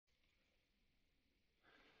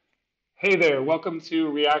Hey there, welcome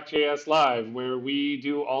to ReactJS Live, where we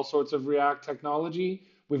do all sorts of React technology.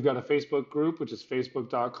 We've got a Facebook group, which is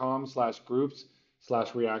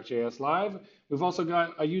facebook.com/groups/ReactJS Live. We've also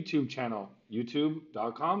got a YouTube channel,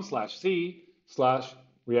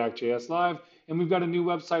 youtube.com/c/ReactJS Live. And we've got a new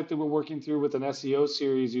website that we're working through with an SEO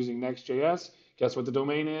series using Next.js. Guess what the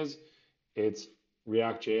domain is? It's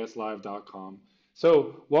reactjslive.com.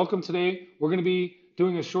 So, welcome today. We're going to be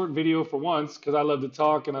doing a short video for once because I love to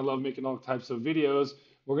talk and I love making all types of videos.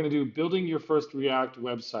 We're going to do building your first React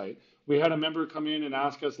website. We had a member come in and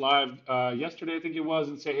ask us live yesterday, I think it was,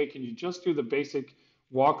 and say, hey, can you just do the basic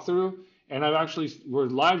walkthrough? And we're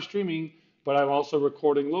live streaming, but I'm also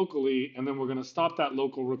recording locally, and then we're going to stop that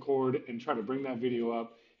local record and try to bring that video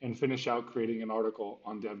up and finish out creating an article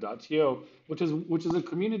on Dev.to, which is a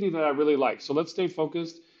community that I really like. So let's stay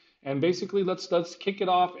focused and basically let's kick it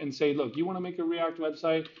off and say, look, you want to make a React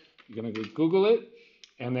website? You're gonna go Google it,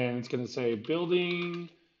 and then it's gonna say building,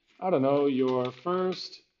 I don't know, your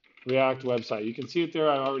first React website. You can see it there.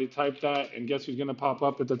 I already typed that, and guess who's gonna pop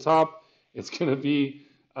up at the top? It's gonna be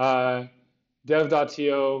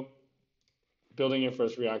Dev.to, building your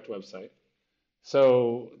first React website.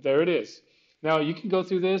 So there it is. Now you can go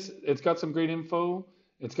through this. It's got some great info.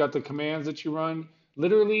 It's got the commands that you run.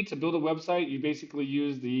 Literally, to build a website, you basically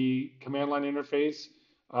use the command line interface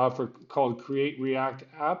for called Create React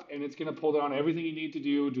App, and it's going to pull down everything you need to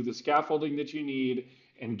do the scaffolding that you need,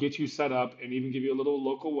 and get you set up, and even give you a little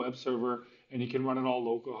local web server, and you can run it all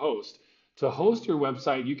local host. To host your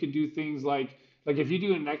website, you can do things like if you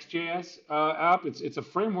do a Next.js app, it's a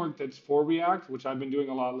framework that's for React, which I've been doing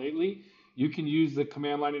a lot lately. You can use the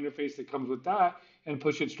command line interface that comes with that and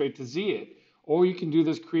push it straight to Zit. Or you can do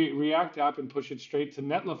this Create React app and push it straight to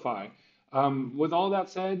Netlify. With all that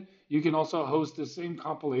said, you can also host the same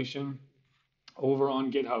compilation over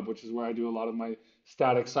on GitHub, which is where I do a lot of my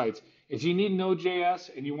static sites. If you need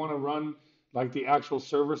Node.js and you want to run like the actual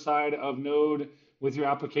server side of Node with your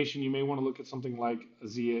application, you may want to look at something like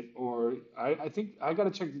Zit, or I think I got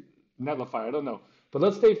to check Netlify. I don't know. But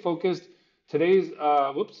let's stay focused. Today's,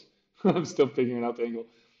 whoops, I'm still figuring out the angle.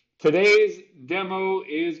 Today's demo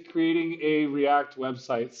is creating a React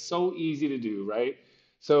website. So easy to do, right?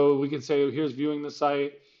 So we can say, here's viewing the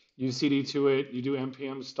site, you CD to it, you do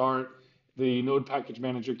npm start, the node package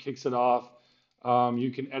manager kicks it off.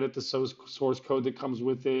 You can edit the source code that comes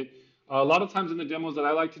with it. A lot of times in the demos that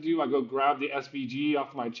I like to do, I go grab the SVG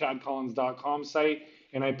off my chadcollins.com site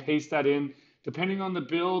and I paste that in. Depending on the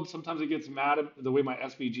build, sometimes it gets mad at the way my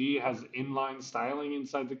SVG has inline styling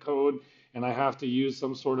inside the code, and I have to use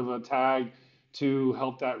some sort of a tag to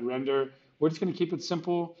help that render. We're just going to keep it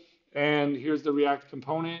simple. And here's the React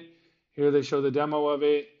component. Here they show the demo of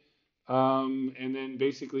it. And then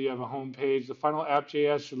basically you have a home page. The final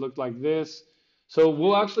app.js should look like this. So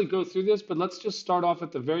we'll actually go through this, but let's just start off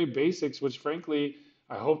at the very basics, which frankly,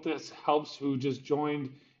 I hope this helps who just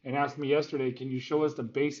joined and asked me yesterday, can you show us the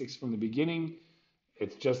basics from the beginning?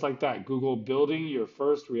 It's just like that. Google building your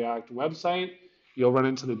first React website. You'll run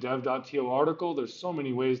into the Dev.to article. There's so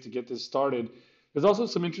many ways to get this started. There's also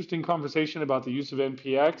some interesting conversation about the use of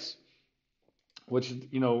npx, which,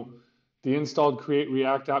 the installed create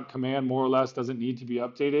React app command more or less doesn't need to be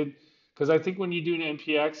updated. Because I think when you do an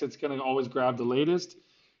npx, it's going to always grab the latest.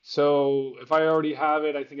 So if I already have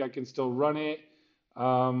it, I think I can still run it.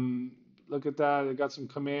 Look at that. I got some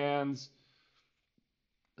commands,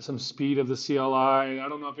 some speed of the CLI. I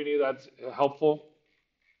don't know if any of that's helpful.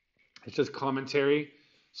 It's just commentary.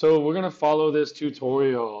 So we're going to follow this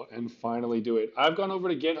tutorial and finally do it. I've gone over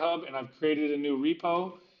to GitHub and I've created a new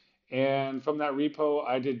repo. And from that repo,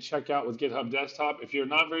 I did checkout with GitHub Desktop. If you're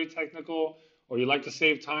not very technical, or you like to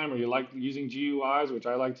save time, or you like using GUIs, which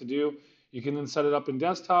I like to do, you can then set it up in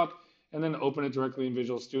Desktop and then open it directly in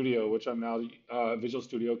Visual Studio, which I'm now Visual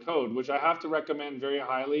Studio Code, which I have to recommend very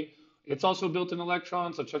highly. It's also built in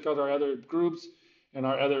Electron, so check out our other groups and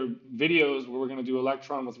our other videos where we're going to do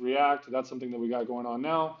Electron with React. That's something that we got going on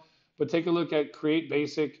now. But take a look at Create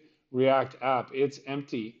Basic React App. It's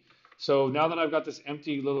empty. So now that I've got this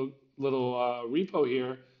empty little repo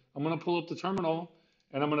here, I'm going to pull up the terminal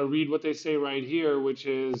and I'm going to read what they say right here, which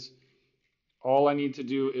is all I need to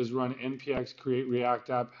do is run npx create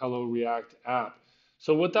react app hello react app.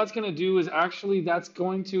 So what that's going to do is actually that's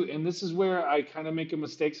going to, and this is where I kind of make a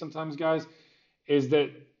mistake sometimes, guys, is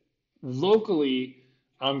that locally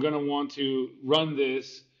I'm going to want to run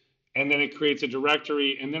this and then it creates a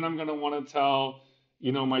directory, and then I'm going to want to tell,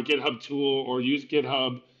 my GitHub tool or use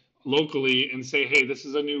GitHub locally and say, hey, this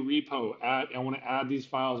is a new repo. I want to add these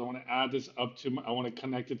files. I want to add this I want to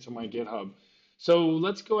connect it to my GitHub. So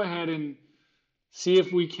let's go ahead and see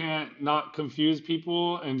if we can't not confuse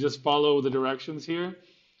people and just follow the directions here.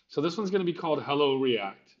 So this one's going to be called Hello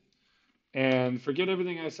React. And forget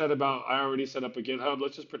everything I said about I already set up a GitHub.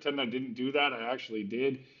 Let's just pretend I didn't do that. I actually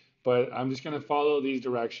did. But I'm just going to follow these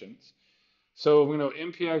directions. So we're going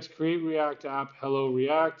to npx create React app, hello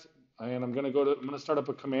React. And I'm going to start up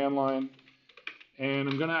a command line. And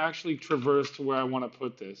I'm going to actually traverse to where I want to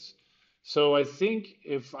put this. So I think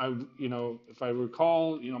if I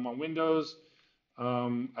recall, my Windows,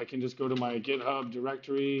 I can just go to my GitHub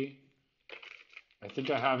directory. I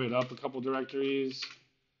think I have it up a couple directories.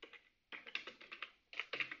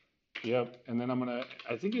 Yep. And then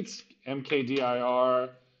I think it's mkdir,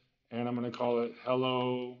 and I'm going to call it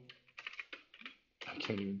hello. I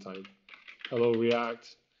can't even type. Hello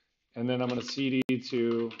React. And then I'm going to cd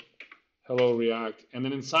to hello React. And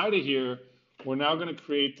then inside of here, we're now going to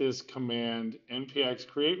create this command, npx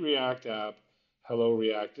create React app, hello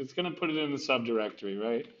React. It's going to put it in the subdirectory,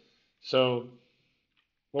 right? So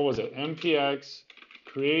what was it? npx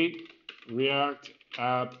create React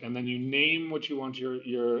app, and then you name what you want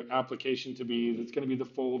your application to be. That's going to be the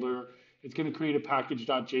folder. It's going to create a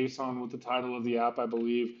package.json with the title of the app, I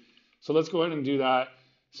believe. So let's go ahead and do that.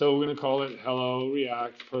 So we're going to call it hello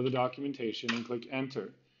React per the documentation and click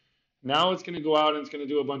enter. Now it's going to go out and it's going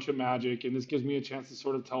to do a bunch of magic, and this gives me a chance to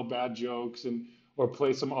sort of tell bad jokes and or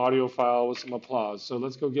play some audio file with some applause. So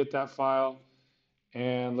let's go get that file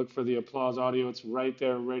and look for the applause audio. It's right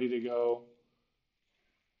there, ready to go.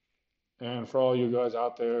 And for all you guys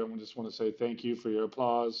out there, I just want to say thank you for your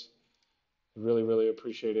applause. Really, really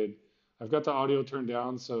appreciated. I've got the audio turned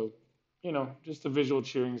down, so just the visual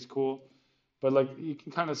cheering is cool. But like you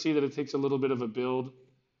can kind of see that it takes a little bit of a build.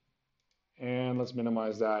 And let's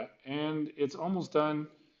minimize that. And it's almost done.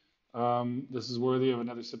 This is worthy of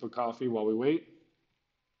another sip of coffee while we wait.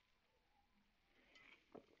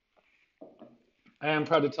 I am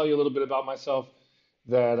proud to tell you a little bit about myself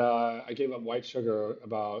that I gave up white sugar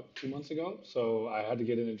about 2 months ago. So I had to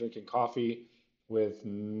get into drinking coffee with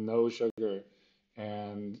no sugar.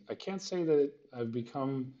 And I can't say that I've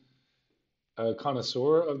become a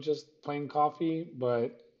connoisseur of just plain coffee,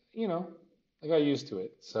 but I got used to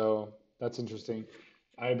it. So that's interesting.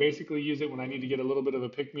 I basically use it when I need to get a little bit of a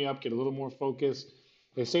pick me up, get a little more focus.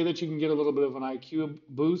 They say that you can get a little bit of an IQ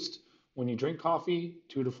boost when you drink coffee,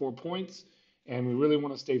 2 to 4 points. And we really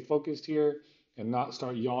want to stay focused here and not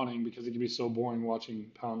start yawning because it can be so boring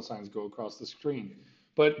watching pound signs go across the screen.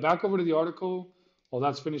 But back over to the article while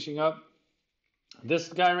that's finishing up. This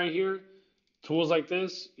guy right here, tools like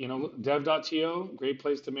this, Dev.to, great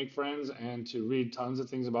place to make friends and to read tons of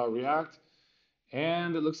things about React.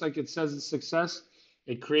 And it looks like it says it's success.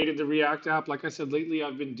 It created the React app. Like I said, lately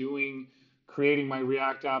I've been creating my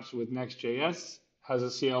React apps with Next.js, has a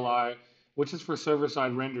CLI, which is for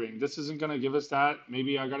server-side rendering. This isn't going to give us that.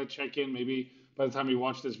 Maybe I got to check in. Maybe by the time you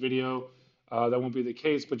watch this video, that won't be the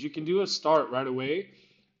case. But you can do a start right away.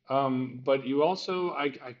 But you also, I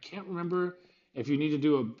can't remember if you need to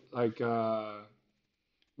do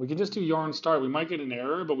we can just do yarn start. We might get an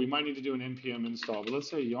error, but we might need to do an npm install. But let's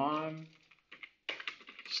say yarn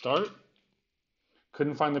start.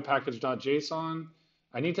 Couldn't find the package.json.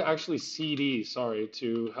 I need to actually cd,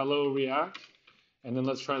 to hello React. And then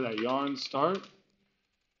let's try that yarn start.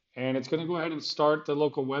 And it's going to go ahead and start the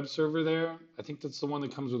local web server there. I think that's the one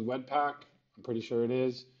that comes with Webpack. I'm pretty sure it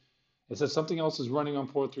is. It says something else is running on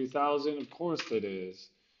port 3000. Of course it is.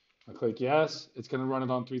 I click yes. It's going to run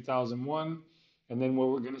it on 3001. And then what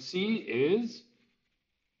we're going to see is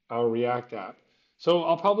our React app. So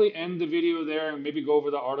I'll probably end the video there and maybe go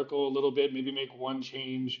over the article a little bit, maybe make one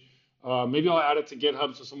change. Maybe I'll add it to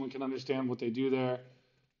GitHub so someone can understand what they do there.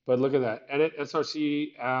 But look at that. Edit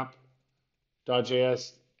src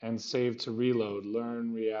app.js and save to reload.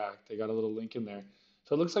 Learn React. They got a little link in there.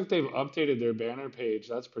 So it looks like they've updated their banner page.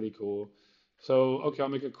 That's pretty cool. So, okay, I'll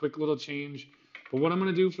make a quick little change. But what I'm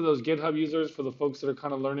going to do for those GitHub users, for the folks that are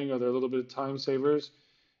kind of learning or they're a little bit of time savers,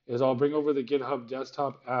 is I'll bring over the GitHub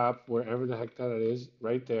desktop app, wherever the heck that is,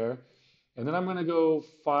 right there. And then I'm going to go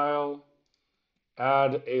File,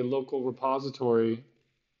 Add a Local Repository.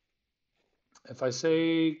 If I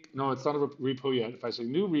say, no, it's not a repo yet. If I say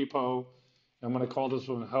New Repo, I'm going to call this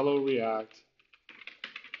one Hello React.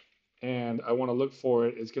 And I want to look for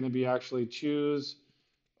it. It's going to be actually choose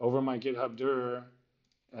over my GitHub dir.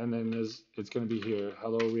 And then it's going to be here,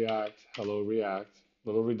 Hello React, a little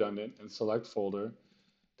redundant, and select folder.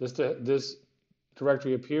 This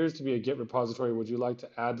directory appears to be a Git repository. Would you like to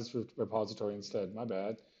add this repository instead? My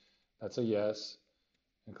bad. That's a yes.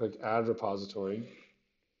 And click Add Repository.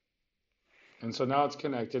 And so now it's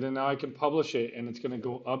connected, and now I can publish it, and it's going to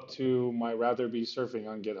go up to my Rather Be Surfing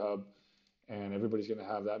on GitHub. and everybody's going to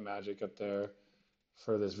have that magic up there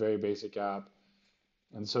for this very basic app.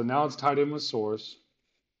 And so now it's tied in with source,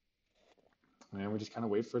 and we just kind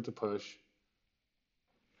of wait for it to push.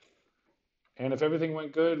 And if everything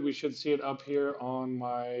went good, we should see it up here on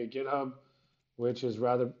my GitHub, which is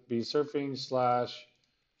rather be surfing slash,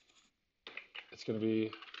 it's going to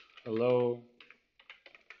be hello.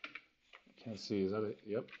 I can't see, is that it?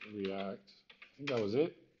 Yep, React. I think that was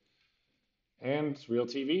it. And it's real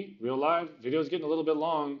TV, real live. Video's getting a little bit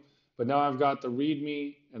long, but now I've got the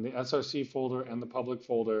README and the SRC folder and the public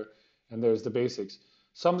folder, and there's the basics.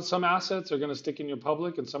 Some assets are going to stick in your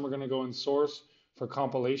public, and some are going to go in source for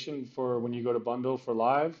compilation for when you go to bundle for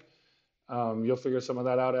live. You'll figure some of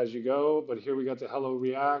that out as you go, but here we got the Hello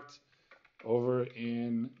React over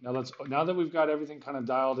in, now that we've got everything kind of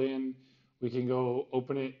dialed in, we can go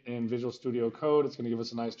open it in Visual Studio Code. It's going to give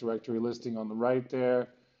us a nice directory listing on the right there,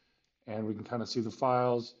 and we can kind of see the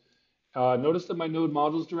files. Notice that my node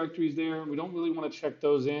modules directory is there. We don't really want to check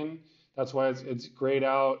those in. That's why it's grayed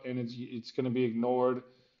out and it's going to be ignored.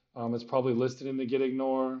 It's probably listed in the git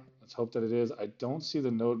ignore. Let's hope that it is. I don't see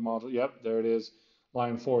the node module. Yep, there it is,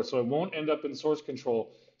 line 4. So it won't end up in source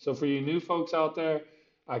control. So for you new folks out there,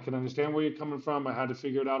 I can understand where you're coming from. I had to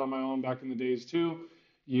figure it out on my own back in the days too.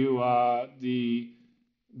 The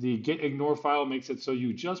git ignore file makes it so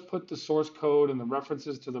you just put the source code and the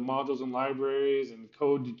references to the modules and libraries and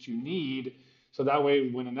code that you need. So that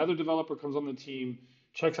way, when another developer comes on the team,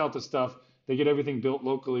 checks out the stuff, they get everything built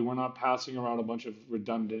locally. We're not passing around a bunch of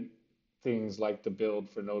redundant things like the build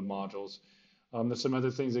for node modules. There's some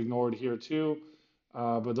other things ignored here too,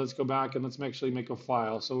 but let's go back and let's actually make a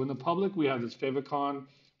file. So in the public, we have this favicon.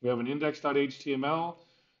 We have an index.html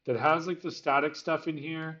that has like the static stuff in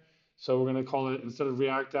here. So we're going to call it, instead of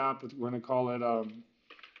React app, we're going to call it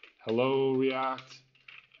hello React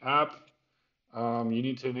app. You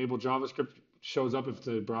need to enable JavaScript, shows up if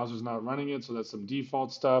the browser's not running it. So that's some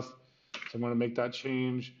default stuff. So I'm going to make that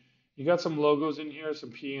change. You got some logos in here, some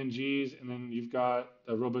PNGs, and then you've got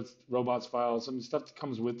the robots file, some stuff that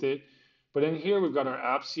comes with it. But in here, we've got our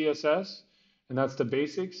app CSS, and that's the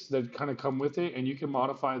basics that kind of come with it. And you can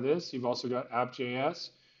modify this. You've also got app.js,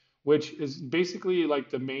 which is basically like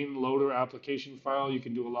the main loader application file. You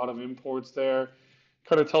can do a lot of imports there.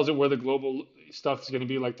 Kind of tells it where the global stuff is going to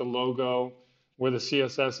be, like the logo, where the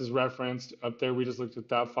CSS is referenced. Up there, we just looked at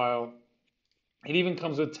that file. It even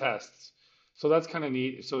comes with tests. So that's kind of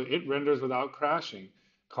neat. So it renders without crashing.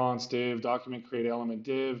 Const div, document create element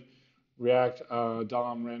div, React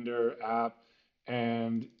DOM render app,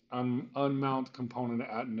 and unmount component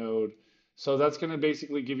at node. So that's going to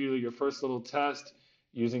basically give you your first little test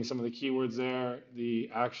using some of the keywords there, the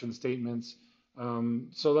action statements.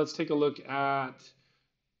 So let's take a look at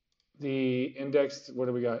the index. What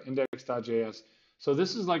do we got? Index.js. So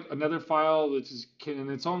this is like another file that is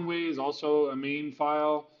in its own way is also a main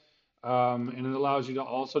file. And it allows you to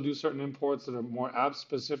also do certain imports that are more app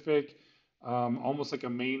specific, almost like a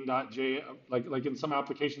main.js, like in some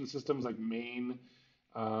application systems like main,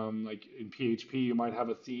 like in PHP, you might have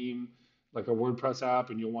a theme, like a WordPress app,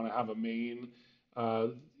 and you'll want to have a main.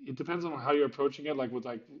 It depends on how you're approaching it. Like with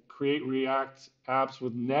like create React apps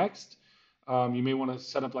with Next, you may want to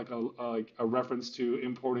set up like a reference to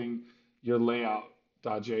importing your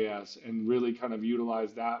layout.js and really kind of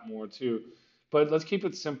utilize that more too. But let's keep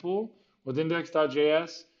it simple with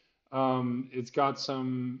index.js. It's got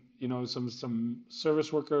some, some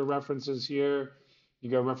service worker references here. You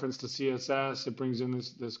got reference to CSS. It brings in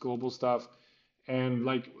this global stuff. And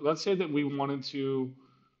like, let's say that we wanted to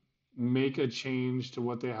make a change to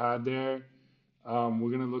what they had there.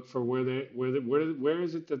 We're gonna look for where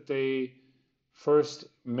is it that they first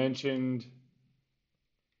mentioned.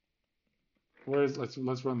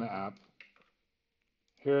 Let's run the app.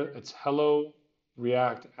 Here it's hello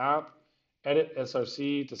React app, edit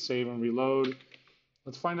SRC to save and reload.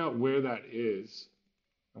 Let's find out where that is,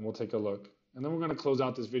 and we'll take a look. And then we're going to close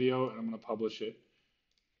out this video, and I'm going to publish it.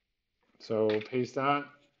 So paste that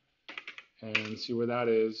and see where that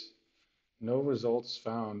is. No results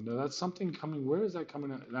found. Now that's something coming. Where is that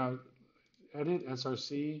coming out? Now, edit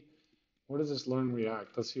SRC. Where does this learn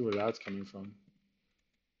React? Let's see where that's coming from.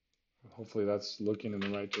 Hopefully that's looking in the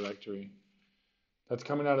right directory. That's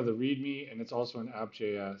coming out of the README, and it's also an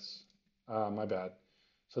app.js. My bad.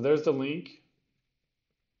 So there's the link.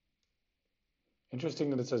 Interesting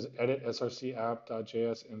that it says edit src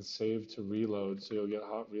app.js and save to reload, so you'll get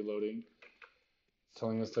hot reloading. It's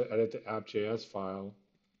telling us to edit the app.js file.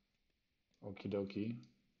 Okie dokie.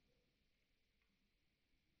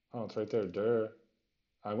 Oh, it's right there. Duh.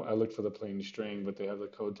 I looked for the plain string, but they have the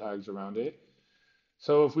code tags around it.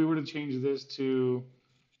 So if we were to change this to,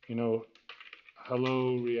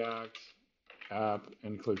 hello React app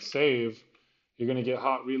and click save, you're going to get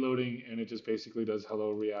hot reloading, and it just basically does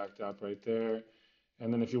hello React app right there.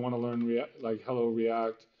 And then if you want to learn like hello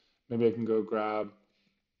React, maybe I can go grab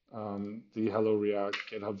the hello React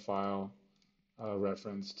GitHub file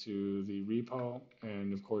reference to the repo.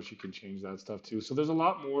 And of course, you can change that stuff too. So there's a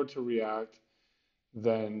lot more to React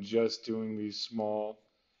than just doing these small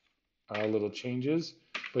little changes,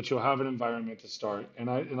 but you'll have an environment to start. And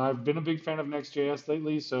I've been a big fan of Next.js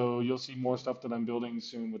lately, so you'll see more stuff that I'm building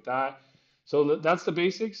soon with that. So that's the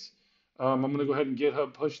basics. I'm gonna go ahead and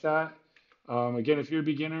GitHub push that. Again, if you're a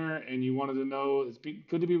beginner and you wanted to know,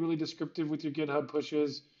 good to be really descriptive with your GitHub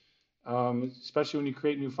pushes, especially when you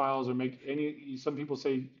create new files or make any. Some people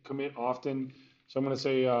say commit often, so I'm gonna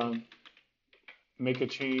say make a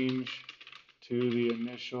change to the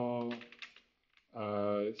initial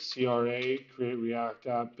CRA, create React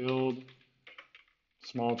app, build,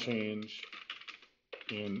 small change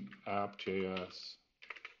in app.js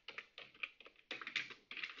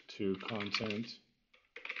to content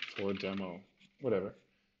for demo, whatever.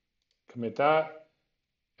 Commit that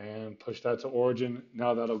and push that to origin.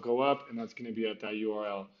 Now that'll go up, and that's going to be at that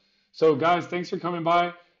URL. So guys, thanks for coming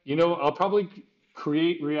by. I'll probably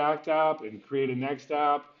create React app and create a Next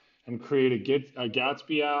app and create a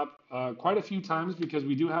Gatsby app quite a few times, because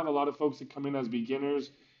we do have a lot of folks that come in as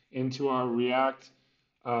beginners into our React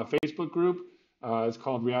Facebook group. It's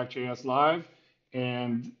called ReactJS Live.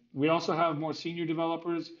 And we also have more senior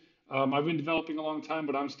developers. I've been developing a long time,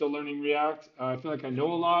 but I'm still learning React. I feel like I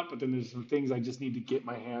know a lot, but then there's some things I just need to get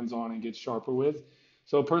my hands on and get sharper with.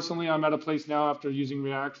 So personally, I'm at a place now after using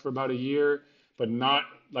React for about a year, but not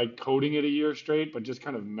like coding it a year straight, but just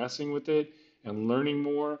kind of messing with it and learning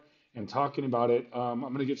more and talking about it. I'm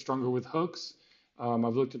going to get stronger with hooks.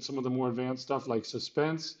 I've looked at some of the more advanced stuff like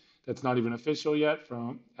suspense that's not even official yet.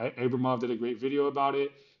 From Abramov did a great video about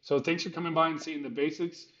it. So thanks for coming by and seeing the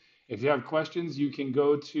basics. If you have questions, you can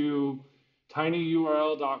go to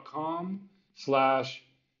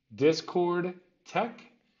tinyurl.com/discord tech,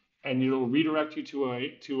 and it'll redirect you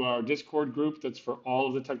to our Discord group that's for all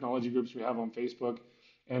of the technology groups we have on Facebook.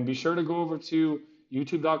 And be sure to go over to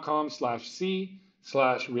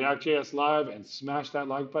youtube.com/c/ReactJS Live and smash that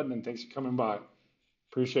like button. And thanks for coming by.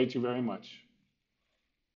 Appreciate you very much.